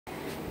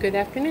Good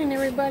afternoon,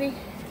 everybody.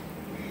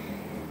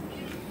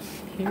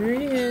 Here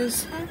it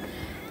is.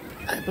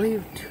 I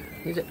believe,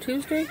 is it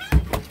Tuesday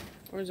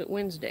or is it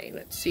Wednesday?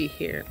 Let's see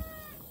here.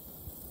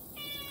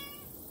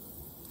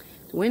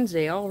 It's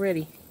Wednesday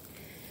already.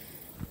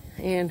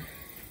 And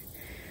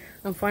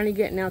I'm finally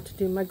getting out to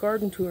do my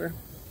garden tour.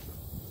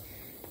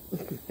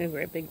 There's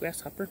a big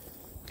grasshopper.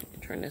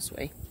 Turn this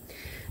way.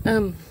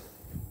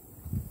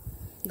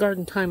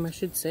 Garden time, I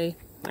should say.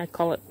 I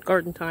call it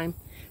garden time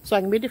so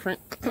I can be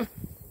different.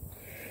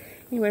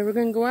 Anyway, we're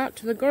going to go out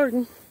to the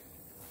garden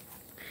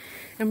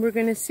and we're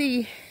going to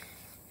see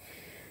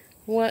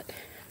what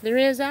there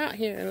is out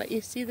here. Let you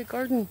see the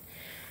garden,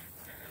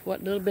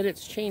 what little bit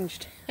it's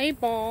changed. Hey,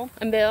 Ball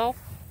and Belle,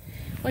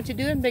 what you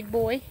doing, big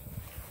boy?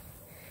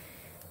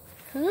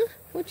 Huh?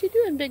 What you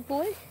doing, big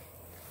boy?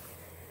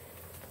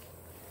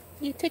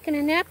 You taking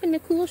a nap in the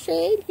cool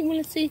shade? You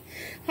want to say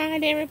hi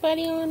to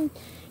everybody on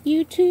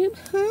YouTube,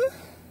 huh?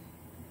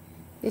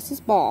 This is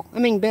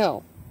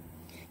Belle.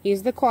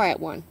 He's the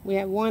quiet one. We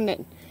have one that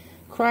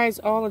cries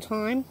all the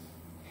time,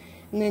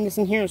 and then this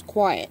in here is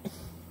quiet.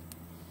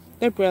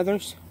 They're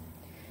brothers.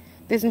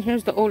 This in here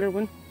is the older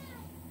one.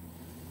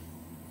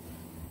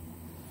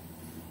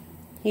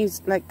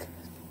 He's like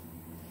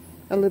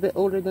a little bit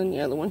older than the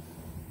other one.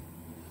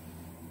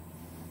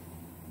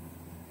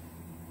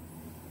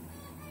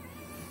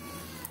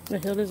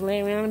 But he'll just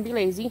lay around and be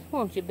lazy,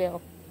 won't you,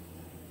 Belle?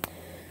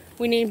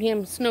 We named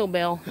him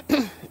Snowbell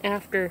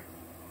after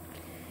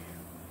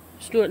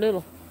Stuart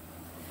Little.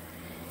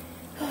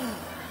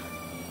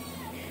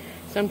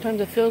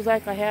 Sometimes it feels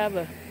like I have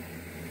a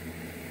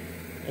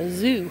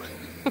zoo.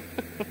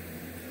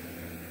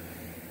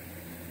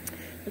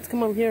 Let's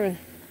come over here and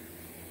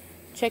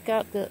check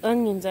out the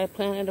onions I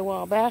planted a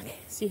while back.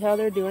 See how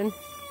they're doing.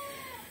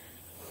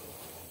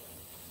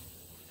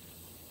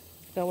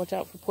 Gotta watch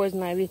out for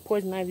poison ivy.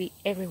 Poison ivy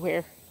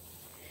everywhere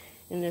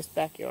in this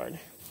backyard.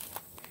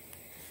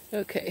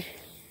 Okay.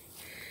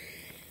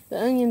 The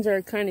onions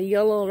are kind of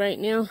yellow right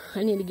now.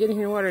 I need to get in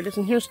here and water. This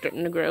in here's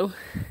starting to grow.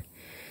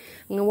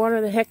 I'm going to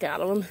water the heck out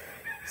of them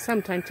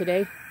sometime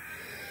today.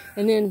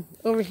 And then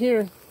over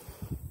here,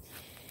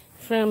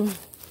 from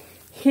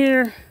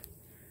here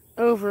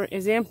over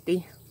is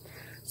empty.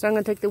 So I'm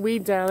going to take the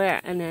weeds out of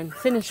that and then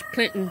finish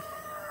planting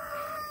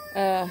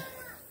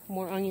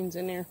more onions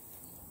in there.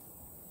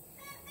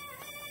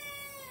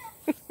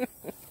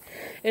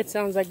 It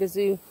sounds like a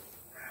zoo.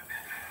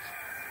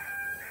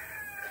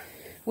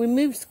 We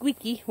moved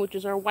Squeaky, which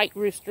is our white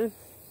rooster,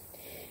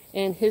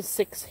 and his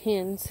 6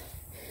 hens.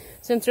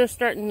 Since they're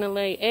starting to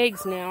lay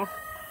eggs now,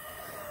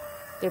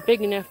 they're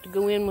big enough to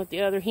go in with the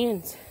other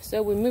hens.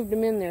 So we moved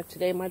them in there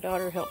today. My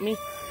daughter helped me.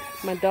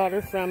 My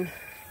daughter from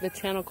the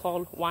channel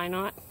called Why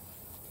Not.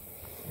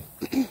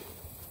 And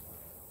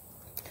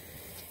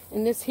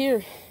this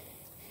here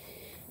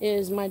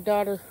is my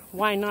daughter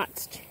Why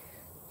Not's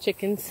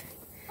chickens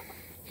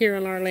here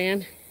on our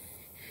land.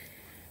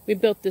 We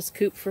built this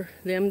coop for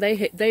them.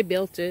 They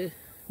built it.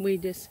 We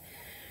just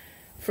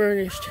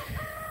furnished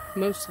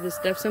most of the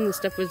stuff. Some of the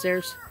stuff was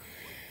theirs.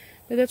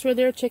 But that's where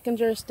their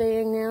chickens are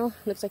staying now.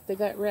 Looks like they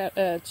got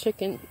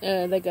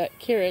they got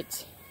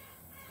carrots.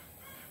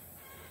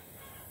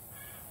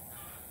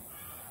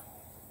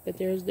 But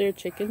there's their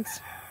chickens.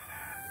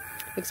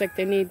 Looks like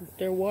they need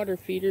their water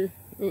feeder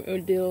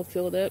deal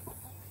filled up.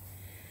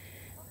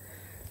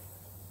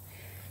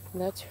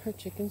 And that's her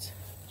chickens.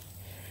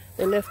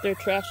 They left their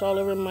trash all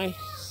over my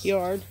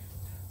yard.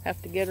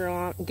 Have to get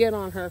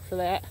on her for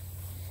that.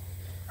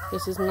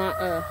 This is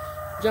not a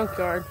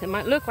junkyard. It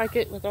might look like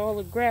it with all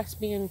the grass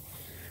being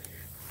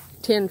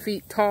 10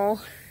 feet tall,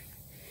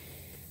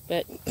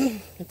 but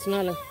it's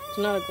not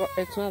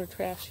a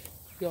trash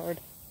yard.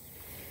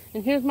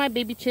 And here's my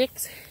baby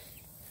chicks.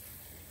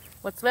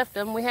 What's left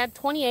of them? We had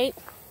 28.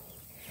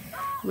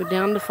 We're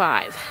down to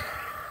 5.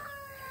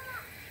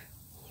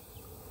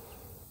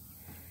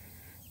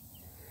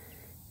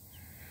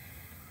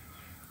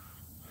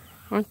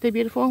 Aren't they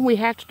beautiful? We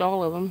hatched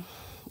all of them.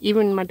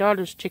 Even my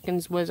daughter's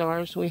chickens was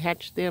ours. We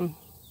hatched them.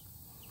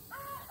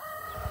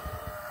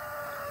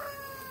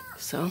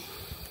 So,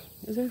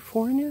 is there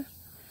 4 in there?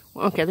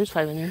 Well, okay, there's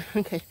 5 in there.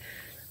 Okay.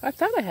 I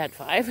thought I had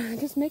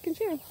 5. Just making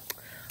sure.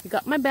 I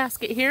got my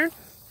basket here.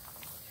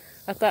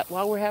 I thought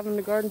while we're having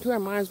the garden tour, I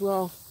might as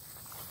well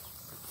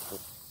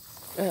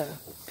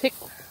pick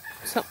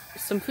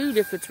some food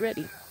if it's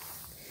ready.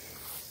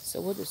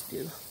 So we'll just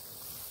do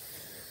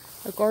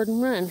a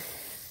garden run.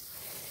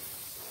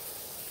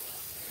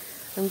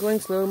 I'm going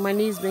slow. My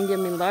knee's been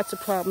giving me lots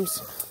of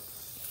problems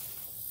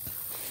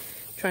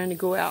trying to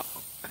go out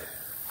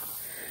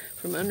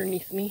from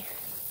underneath me.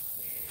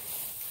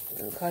 It's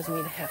going to cause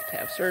me to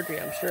have surgery,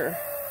 I'm sure.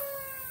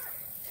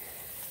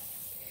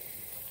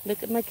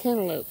 Look at my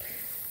cantaloupe.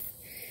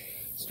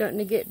 It's starting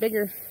to get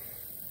bigger.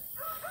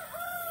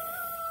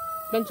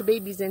 Bunch of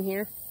babies in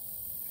here.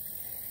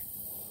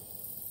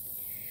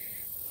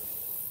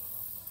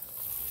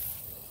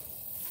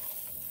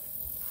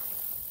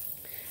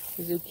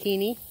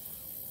 Zucchini.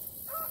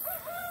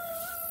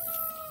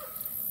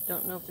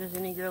 Don't know if there's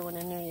any growing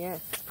in there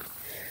yet.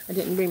 I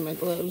didn't bring my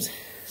gloves,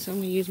 so I'm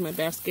going to use my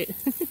basket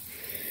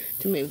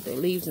to move the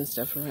leaves and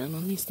stuff around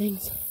on these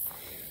things.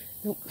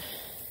 Nope.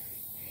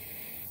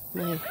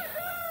 My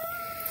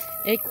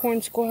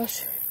acorn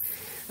squash.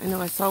 I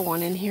know I saw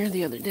one in here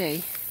the other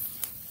day.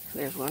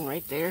 There's one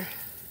right there.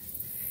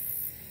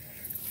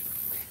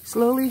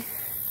 Slowly,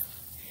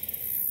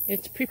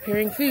 it's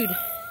preparing food.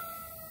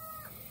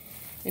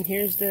 And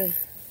here's the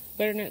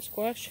butternut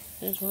squash.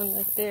 There's one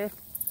right there.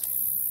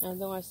 I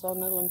know I saw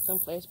another one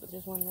someplace, but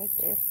there's one right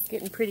there. It's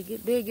getting pretty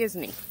big,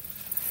 isn't he?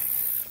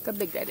 Look how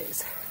big that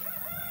is.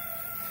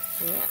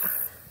 Yeah.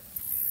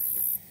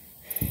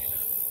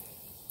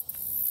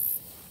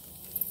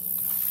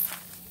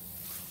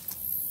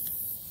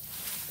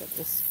 Got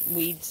this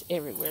weeds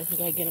everywhere. We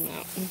gotta get them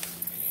out.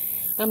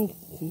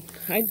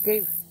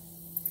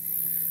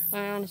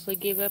 I honestly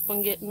gave up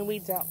on getting the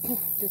weeds out.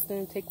 Just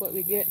gonna take what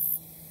we get.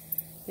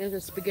 There's a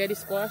spaghetti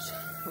squash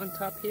on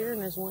top here,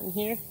 and there's one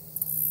here.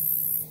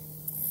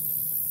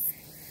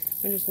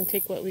 I'm just gonna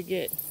take what we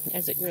get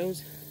as it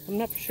grows. I'm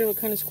not sure what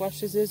kind of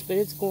squash this is, but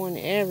it's going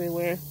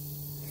everywhere.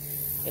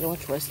 Gotta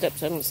watch where I step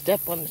so I don't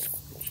step on the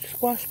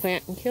squash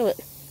plant and kill it.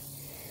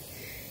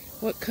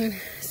 What kind?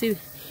 See,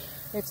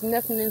 it's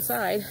nothing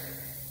inside.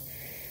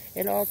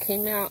 It all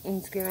came out and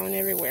it's growing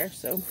everywhere.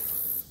 So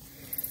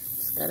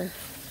just gotta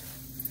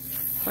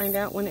find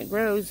out when it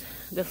grows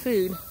the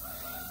food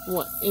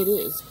what it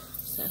is.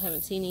 So I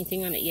haven't seen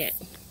anything on it yet.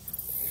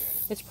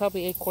 It's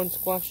probably acorn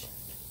squash.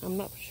 I'm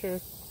not sure.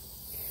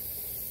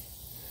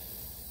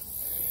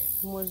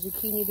 More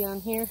zucchini down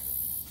here.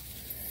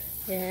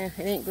 Yeah, it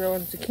ain't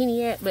growing zucchini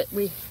yet, but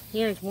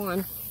here's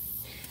one.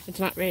 It's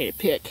not ready to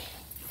pick.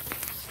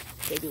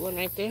 Maybe one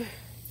right there.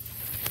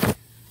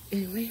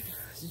 Anyway,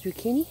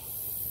 zucchini.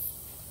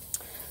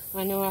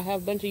 I know I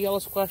have a bunch of yellow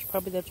squash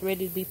probably that's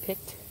ready to be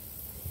picked.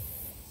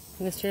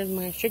 And this here's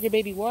my sugar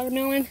baby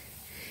watermelon.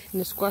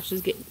 And the squash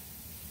is getting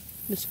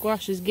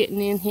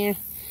in here.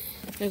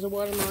 There's a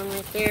watermelon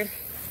right there.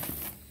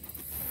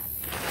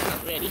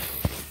 Not ready,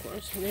 of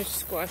course. And there's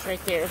squash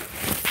right there.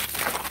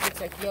 Looks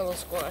like yellow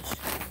squash.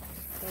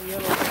 Or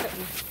yellow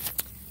cutting,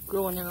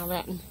 growing and all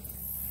that.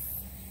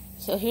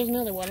 So here's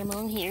another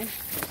watermelon here.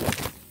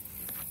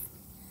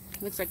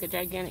 Looks like a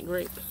gigantic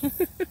grape.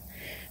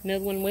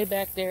 Another one way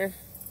back there.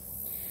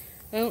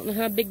 I don't know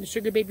how big the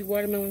sugar baby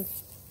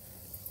watermelons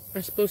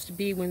are supposed to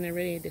be when they're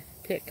ready to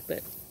pick,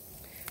 but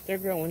they're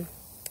growing.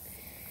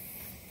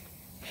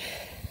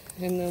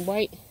 And the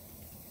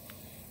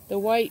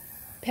white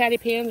patty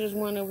pans, there's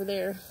one over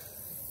there.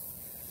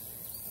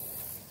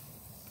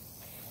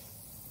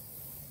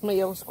 My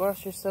yellow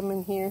squash, there's some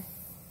in here.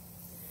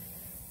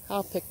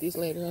 I'll pick these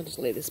later. I'll just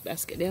lay this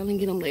basket down and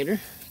get them later.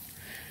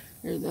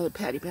 There's another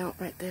patty plant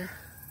right there.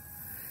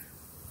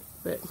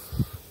 But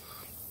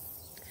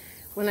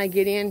when I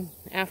get in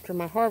after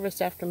my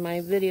harvest, after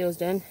my video is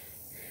done,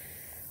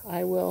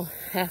 I will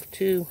have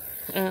to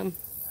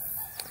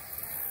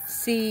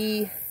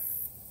see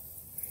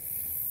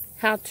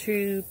how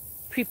to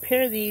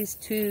prepare these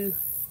to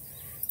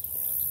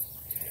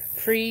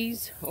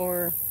freeze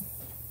or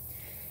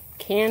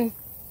can.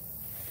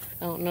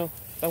 I don't know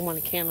if I want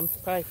to can them.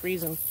 Probably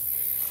freeze them.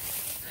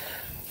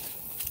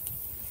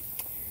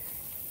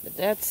 But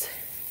that's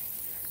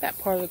that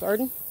part of the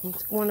garden.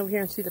 Let's go on over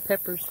here and see the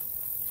peppers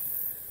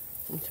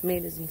and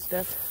tomatoes and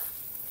stuff.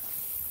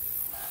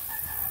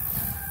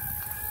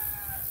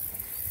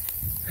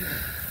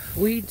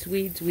 Weeds,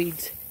 weeds,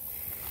 weeds.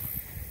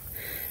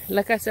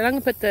 Like I said, I'm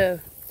going to put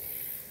the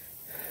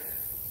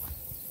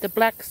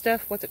black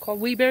stuff, what's it called,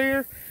 weed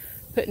barrier,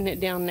 putting it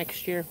down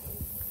next year.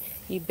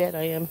 You bet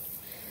I am.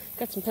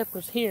 Got some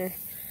peppers here.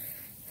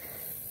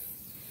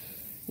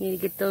 Need to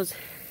get those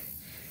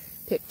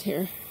picked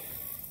here.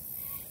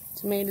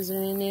 Tomatoes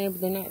are in there,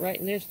 but they're not right.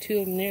 And there's two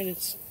of them there.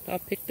 I'll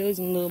pick those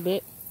in a little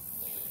bit.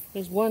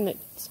 There's one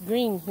that's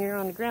green here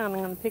on the ground.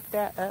 I'm going to pick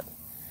that up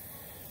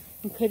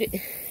and put it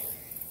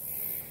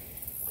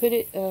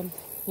in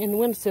the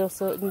windowsill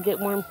so it can get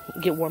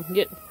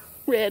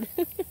red.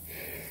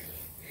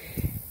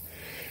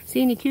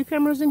 See any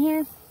cucumbers in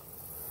here?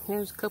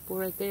 There's a couple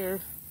right there.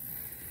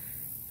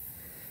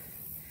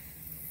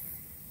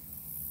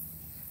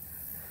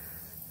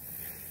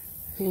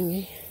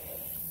 Anyway,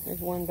 there's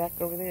one back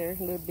over there,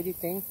 a little bitty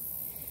thing,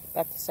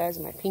 about the size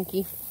of my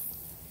pinky.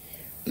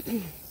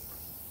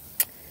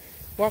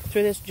 Walk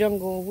through this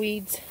jungle of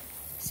weeds,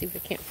 see if I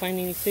can't find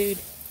any food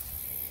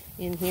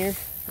in here.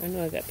 I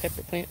know I got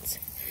pepper plants.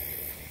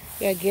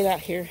 Gotta get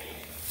out here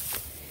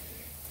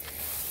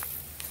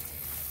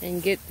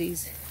and get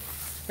these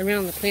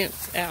around the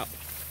plants out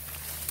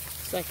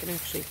so I can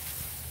actually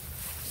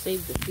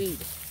save the food.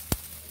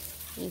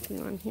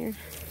 Anything on here?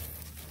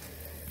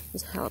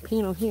 There's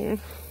jalapeno here.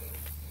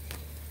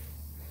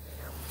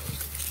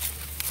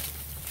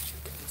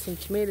 Some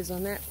tomatoes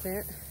on that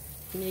plant.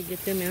 I need to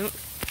get them out.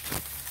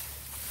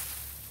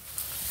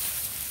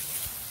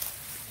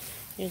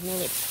 Here's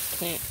another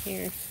plant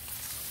here.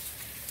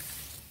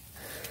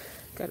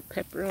 Got a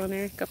pepper on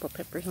there, a couple of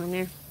peppers on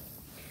there.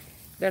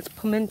 That's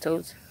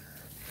pimentos.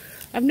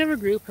 I've never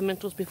grew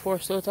pimentos before,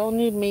 so it's all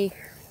new to me.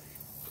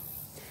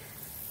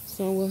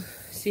 So we'll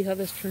see how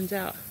this turns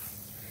out.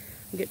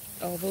 Get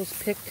all those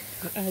picked.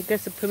 I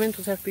guess the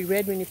pimentals have to be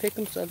red when you pick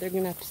them, so they're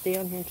going to have to stay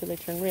on here until they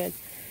turn red.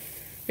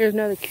 Here's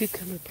another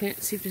cucumber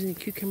plant. See if there's any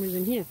cucumbers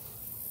in here.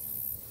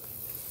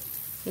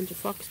 Bunch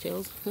of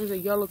foxtails. There's a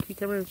yellow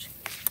cucumber, which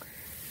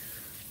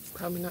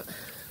probably not.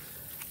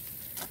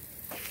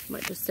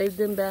 Might just save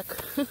them back.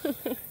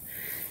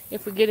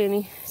 If we get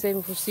any, save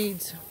them for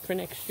seeds for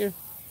next year.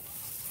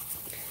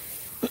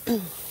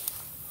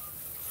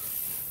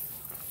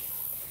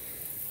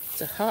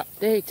 It's a hot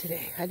day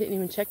today. I didn't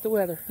even check the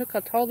weather. Look how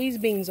tall these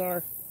beans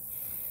are.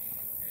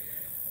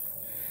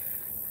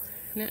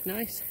 Isn't that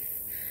nice?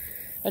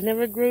 I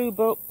never grew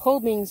pole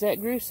beans that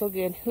grew so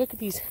good. Look at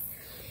these.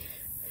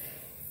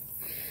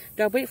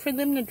 Do I wait for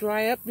them to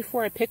dry up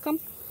before I pick them?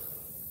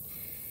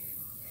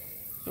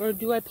 Or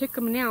do I pick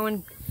them now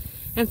and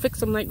fix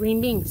them like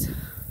green beans?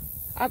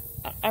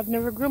 I've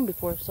never grown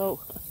before,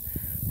 so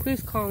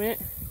please comment.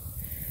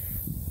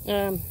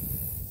 I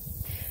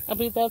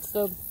believe that's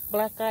the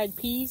black-eyed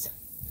peas.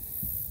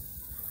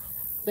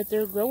 But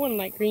they're growing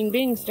like green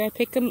beans. Do I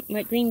pick them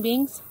like green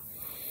beans?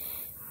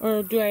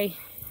 Or do I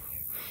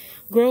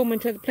grow them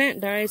until the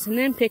plant dies and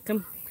then pick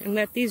them and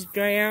let these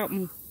dry out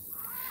and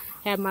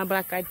have my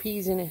black-eyed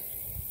peas in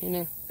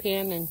a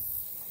pan and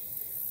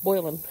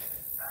boil them?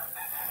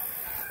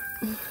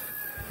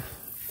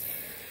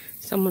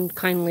 Someone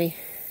kindly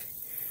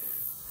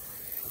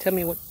tell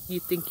me what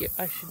you think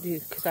I should do,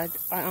 because I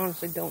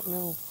honestly don't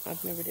know.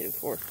 I've never did it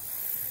before.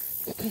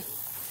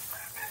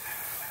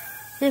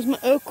 Here's my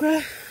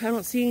okra. I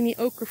don't see any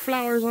okra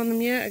flowers on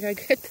them yet. I gotta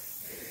get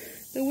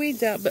the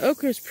weeds out. But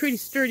okra is pretty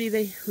sturdy.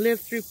 They live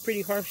through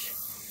pretty harsh.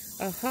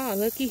 Aha,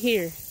 looky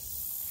here.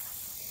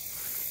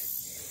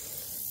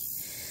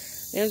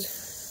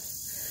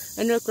 There's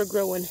an okra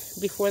growing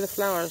before the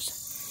flowers.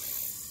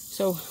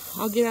 So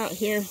I'll get out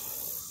here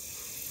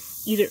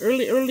either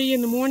early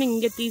in the morning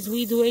and get these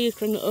weeds away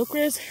from the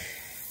okras.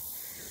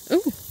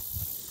 Oh,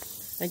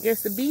 I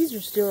guess the bees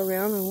are still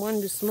around, and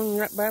one just swung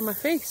right by my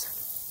face.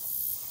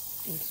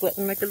 I'm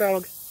sweating like a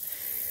dog.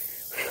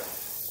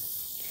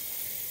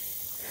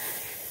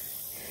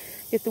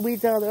 Get the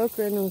weeds out of the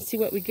okra and then see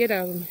what we get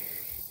out of them.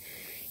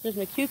 Here's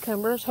my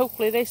cucumbers.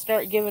 Hopefully they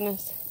start giving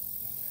us...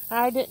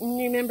 I didn't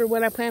remember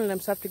when I planted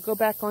them, so I have to go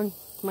back on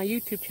my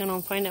YouTube channel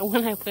and find out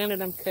when I planted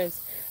them, because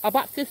I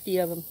bought 50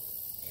 of them.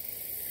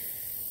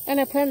 And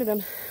I planted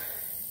them.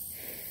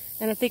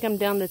 And I think I'm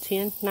down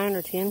to 9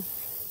 or 10.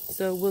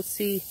 So we'll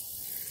see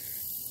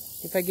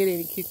if I get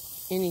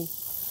any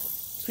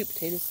sweet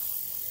potatoes.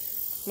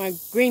 My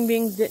green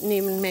beans didn't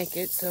even make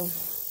it, so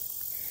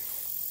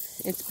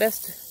it's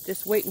best to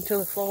just wait until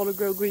the fall to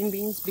grow green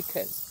beans,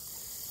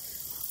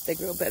 because they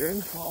grow better in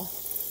the fall.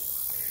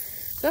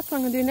 So that's what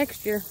I'm going to do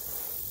next year.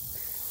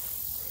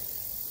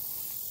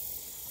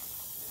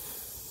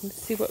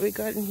 Let's see what we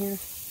got in here.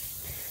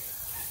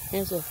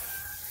 There's a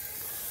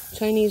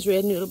Chinese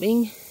red noodle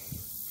bean.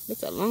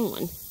 It's a long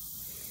one.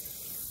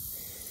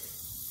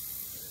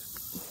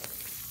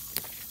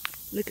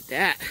 Look at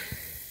that.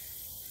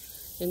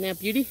 Isn't that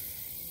beauty?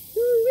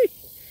 Woo-wee.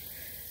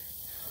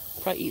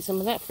 Probably eat some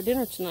of that for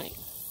dinner tonight.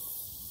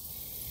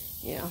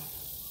 Yeah.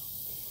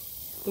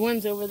 The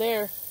ones over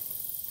there,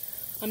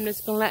 I'm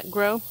just going to let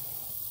grow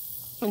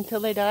until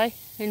they die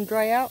and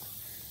dry out,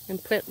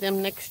 and plant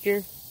them next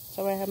year.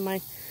 So I have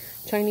my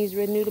Chinese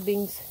red noodle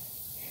beans.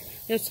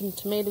 There's some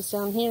tomatoes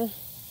down here.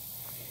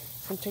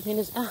 Some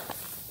tomatoes. Ah,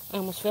 I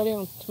almost fell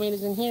down.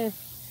 Tomatoes in here.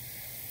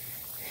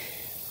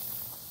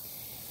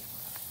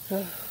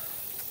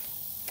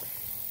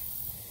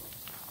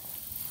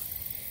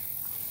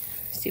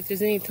 See if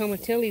there's any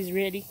tomatillos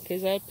ready,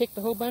 because I picked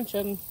a whole bunch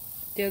of them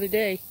the other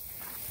day.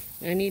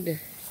 I need to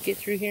get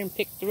through here and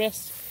pick the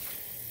rest.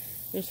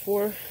 There's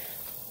 4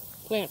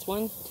 plants.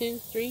 1, 2,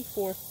 3,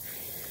 4.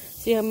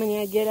 See how many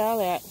I get out of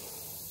that.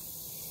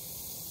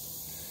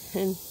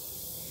 And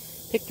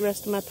pick the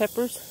rest of my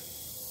peppers.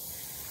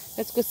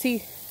 Let's go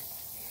see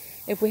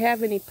if we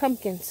have any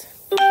pumpkins.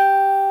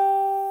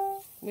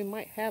 We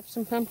might have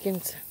some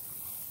pumpkins.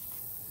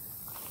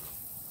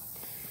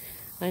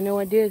 I know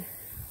I did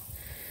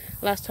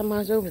last time I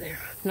was over there.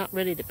 Not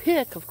ready to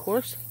pick, of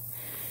course,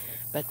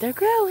 but they're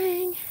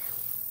growing.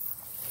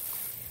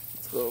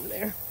 Let's go over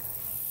there.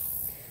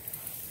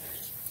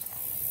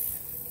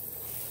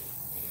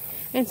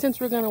 And since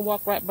we're going to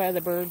walk right by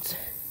the birds,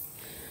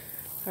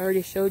 I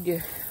already showed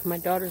you my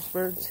daughter's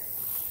birds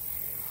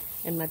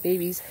and my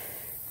babies.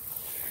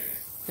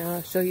 Now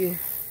I'll show you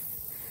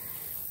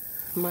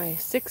my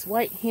 6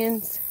 white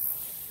hens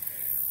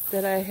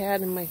that I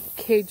had in my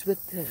cage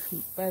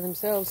by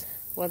themselves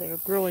while they were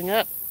growing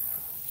up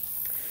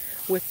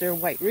with their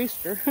white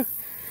rooster.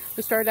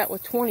 We started out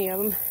with 20 of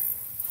them,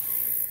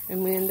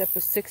 and we ended up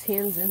with 6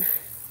 hens and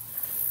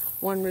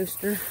 1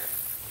 rooster.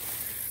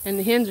 And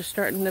the hens are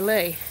starting to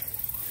lay.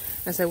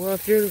 I said, well,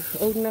 if you're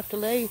old enough to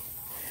lay...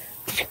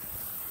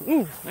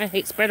 I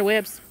hate spider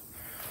webs.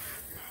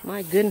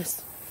 My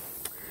goodness.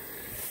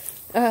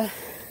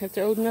 If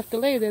they're old enough to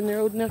lay, then they're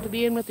old enough to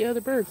be in with the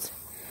other birds.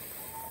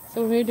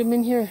 So we moved them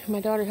in here.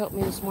 My daughter helped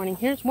me this morning.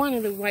 Here's one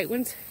of the white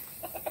ones.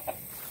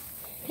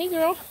 Hey,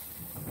 girl.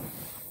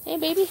 Hey,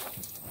 baby.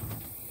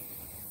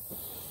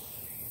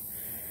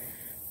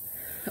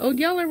 Old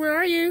Yeller, where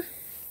are you?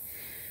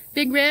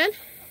 Big Red?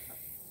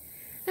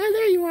 Oh,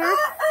 there you are.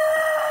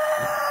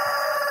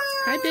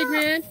 Hi, Big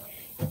Red.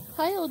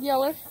 Hi, Old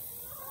Yeller.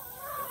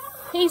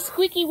 Hey,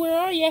 Squeaky, where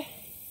are you?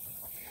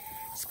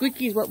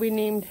 Squeaky's what we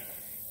named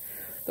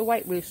the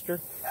white rooster.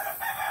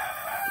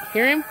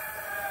 Hear him?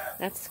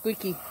 That's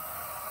Squeaky.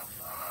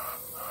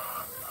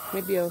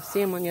 Maybe I'll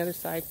see him on the other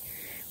side.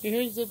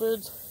 Here's the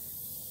birds.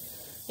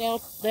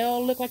 They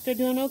all look like they're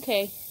doing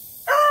okay.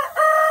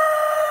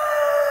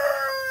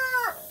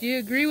 Do you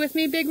agree with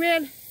me, Big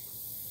Red?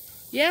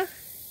 Yeah?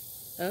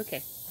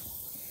 Okay.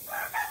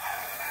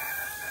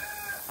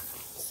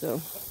 So,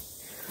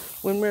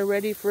 when we're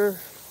ready for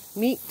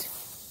meat,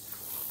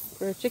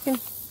 for a chicken,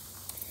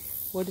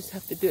 we'll just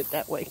have to do it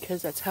that way,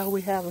 because that's how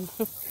we have them.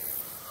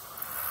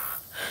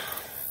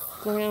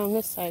 Go around on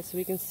this side so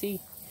we can see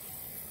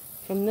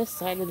from this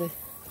side of the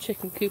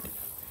chicken coop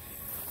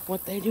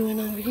what they're doing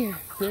over here.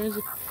 There's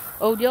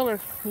Old Yeller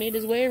made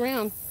his way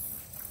around.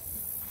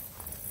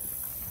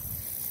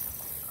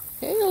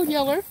 Hey, Old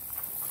Yeller.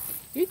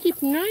 You're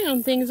keeping an eye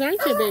on things,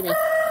 aren't you, baby?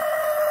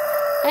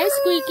 Hi,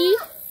 Squeaky.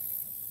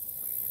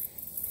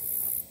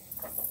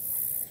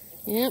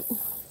 Yep.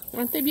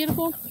 Aren't they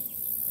beautiful?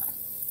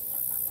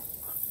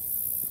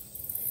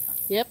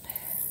 Yep.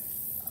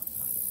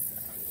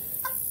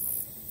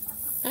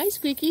 Hi,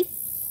 Squeaky.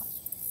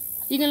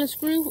 You gonna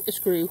screw?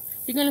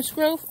 You gonna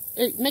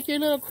make your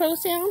little crow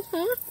sound,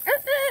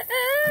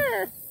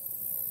 huh?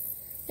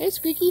 Hey,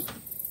 Squeaky.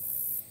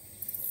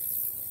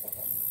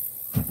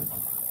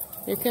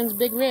 Here comes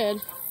Big Red.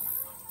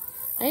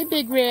 Hey,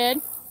 Big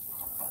Red.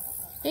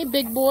 Hey,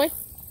 big boy.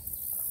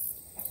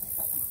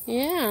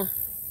 Yeah.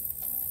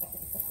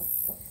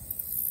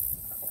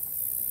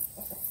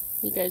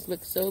 You guys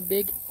look so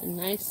big and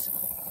nice.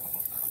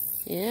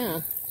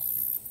 Yeah.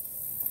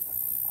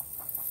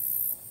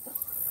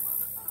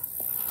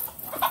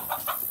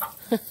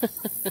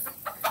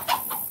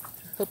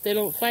 Hope they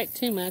don't fight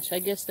too much. I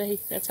guess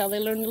that's how they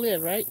learn to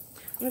live, right?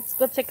 Let's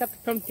go check out the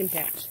pumpkin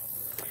patch.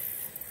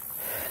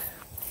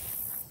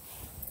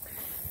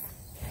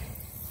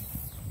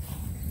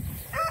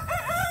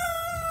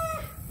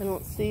 I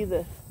don't see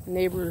the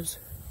neighbor's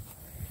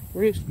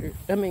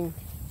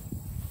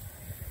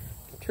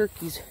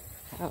turkeys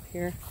out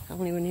here. I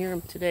don't even hear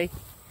them today.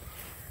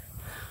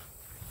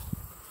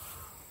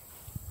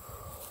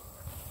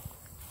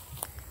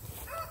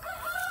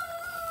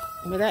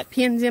 But that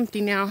pen's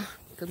empty now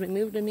because we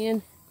moved them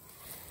in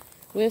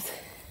with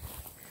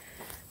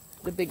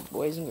the big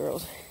boys and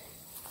girls.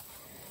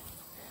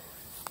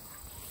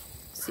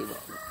 See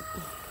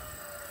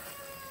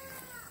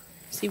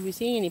if we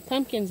see any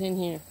pumpkins in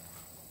here.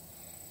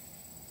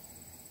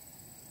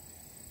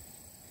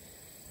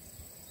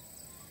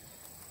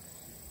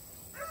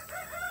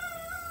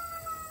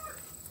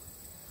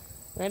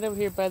 Right over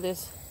here by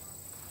this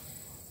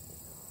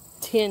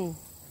tin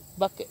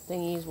bucket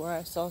thingies where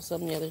I saw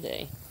some the other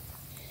day.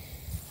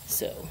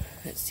 So,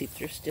 let's see if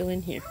they're still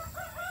in here.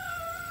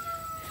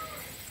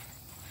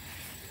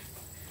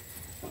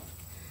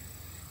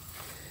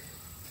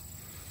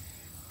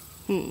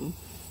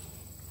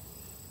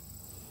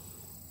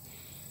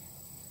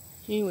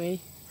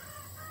 Anyway,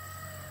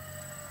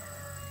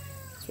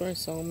 that's where I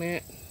saw them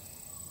at.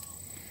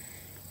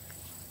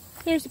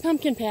 There's the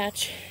pumpkin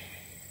patch.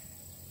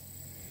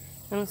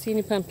 I don't see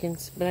any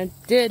pumpkins, but I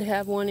did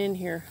have one in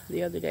here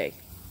the other day.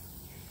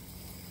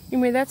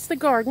 Anyway, that's the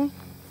garden.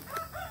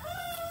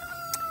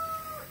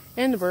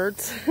 And the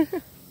birds.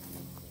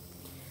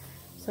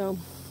 So,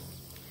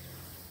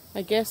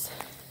 I guess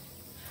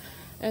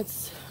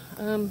that's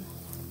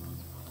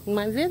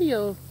my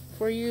video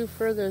for you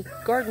for the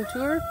garden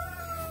tour.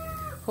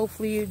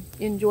 Hopefully you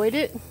enjoyed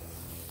it.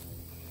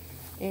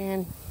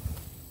 And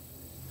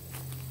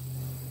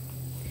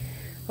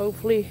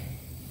hopefully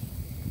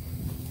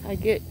I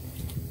get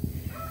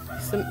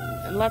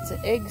lots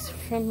of eggs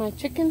from my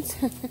chickens.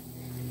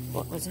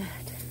 What was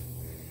that?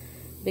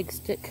 Big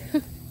stick.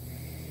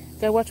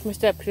 Gotta watch my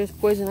step because there's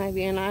poison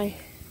ivy, and I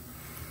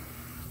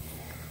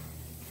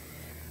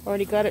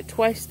already got it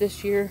twice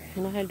this year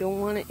and I don't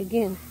want it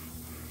again.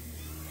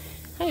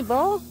 Hey,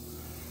 Ball.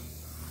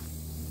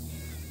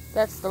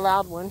 That's the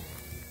loud one.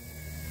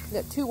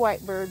 Got two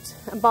white birds.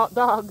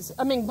 Dogs.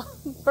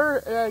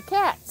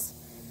 Cats.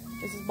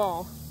 This is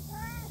Ball.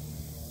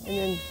 And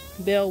then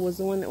Belle was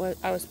the one that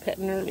I was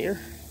petting earlier.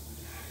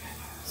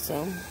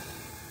 So,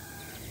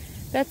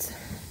 that's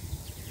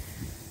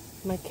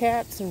my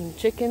cats and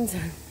chickens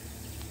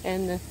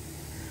and the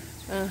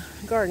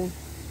garden.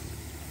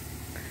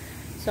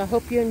 So I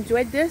hope you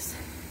enjoyed this.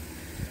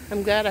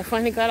 I'm glad I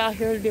finally got out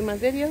here to do my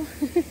video.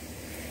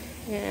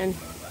 And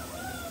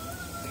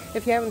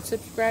if you haven't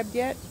subscribed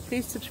yet,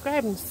 please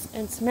subscribe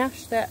and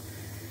smash that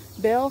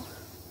bell.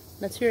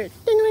 Let's hear it.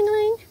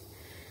 Ding-a-ling-a-ling.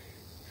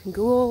 And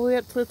go all the way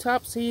up to the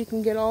top so you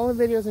can get all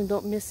the videos and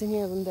don't miss any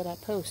of them that I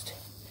post.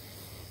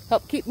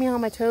 Help keep me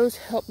on my toes.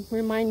 Help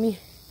remind me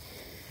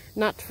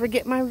not to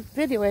forget my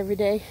video every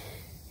day.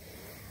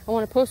 I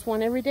want to post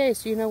one every day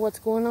so you know what's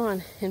going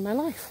on in my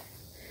life.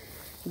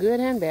 Good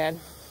and bad.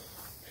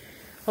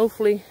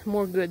 Hopefully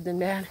more good than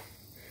bad.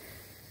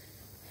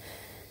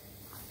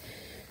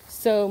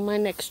 So my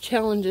next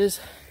challenge is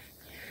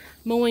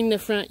mowing the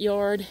front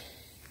yard.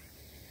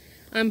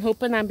 I'm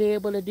hoping I'll be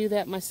able to do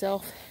that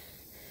myself.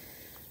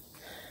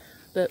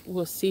 But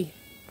we'll see.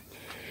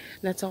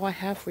 That's all I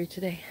have for you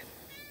today.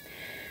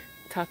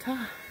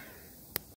 Ta-ta.